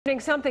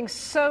Something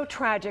so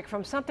tragic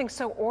from something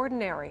so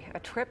ordinary, a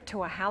trip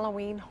to a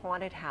Halloween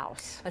haunted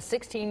house. A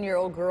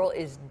 16-year-old girl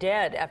is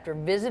dead after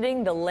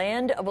visiting the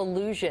land of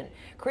illusion.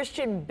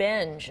 Christian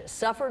Benge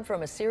suffered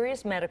from a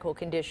serious medical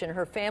condition.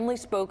 Her family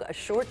spoke a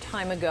short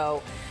time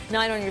ago.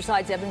 9 on your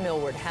side's Evan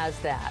Millward has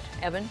that.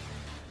 Evan?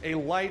 A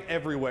light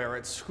everywhere,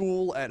 at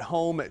school, at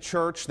home, at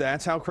church.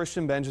 That's how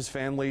Christian Benge's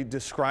family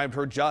described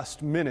her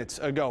just minutes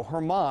ago.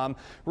 Her mom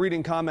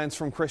reading comments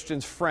from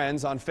Christian's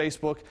friends on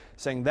Facebook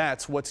saying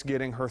that's what's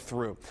getting her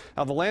through.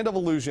 Now, the Land of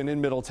Illusion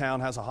in Middletown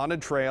has a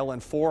haunted trail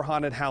and 4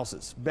 haunted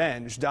houses.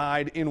 Benge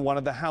died in one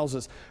of the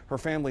houses. Her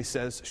family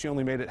says she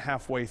only made it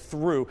halfway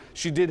through.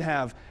 She did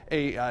have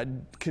a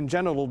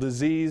congenital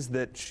disease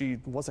that she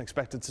wasn't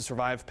expected to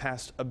survive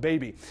past a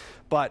baby.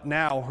 But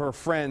now her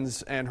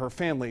friends and her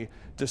family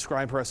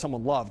describe her as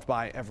someone loved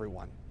by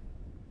everyone.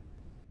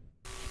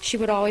 She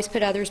would always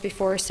put others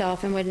before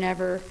herself and would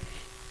never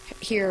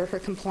hear her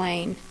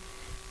complain.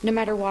 No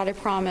matter what I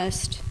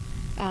promised,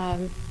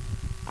 I'm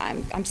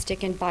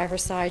sticking by her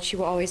side. She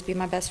will always be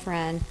my best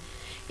friend.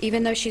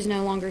 Even though she's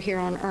no longer here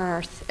on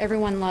earth,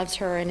 everyone loves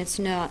her, and it's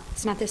not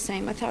the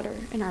same without her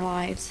in our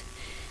lives.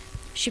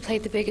 She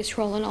played the biggest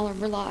role in all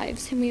of our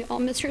lives, and we all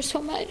miss her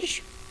so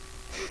much.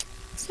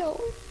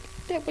 So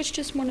that was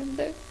just one of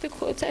the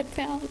quotes I'd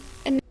found.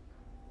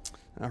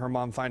 Her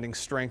mom finding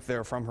strength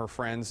there from her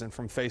friends and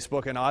from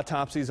Facebook. An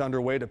autopsy is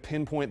underway to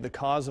pinpoint the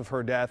cause of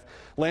her death.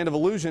 Land of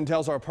Illusion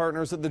tells our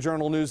partners at the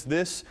Journal News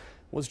this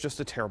was just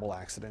a terrible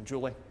accident.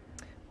 Julie?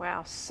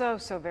 Wow, so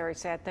very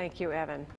sad. Thank you, Evan.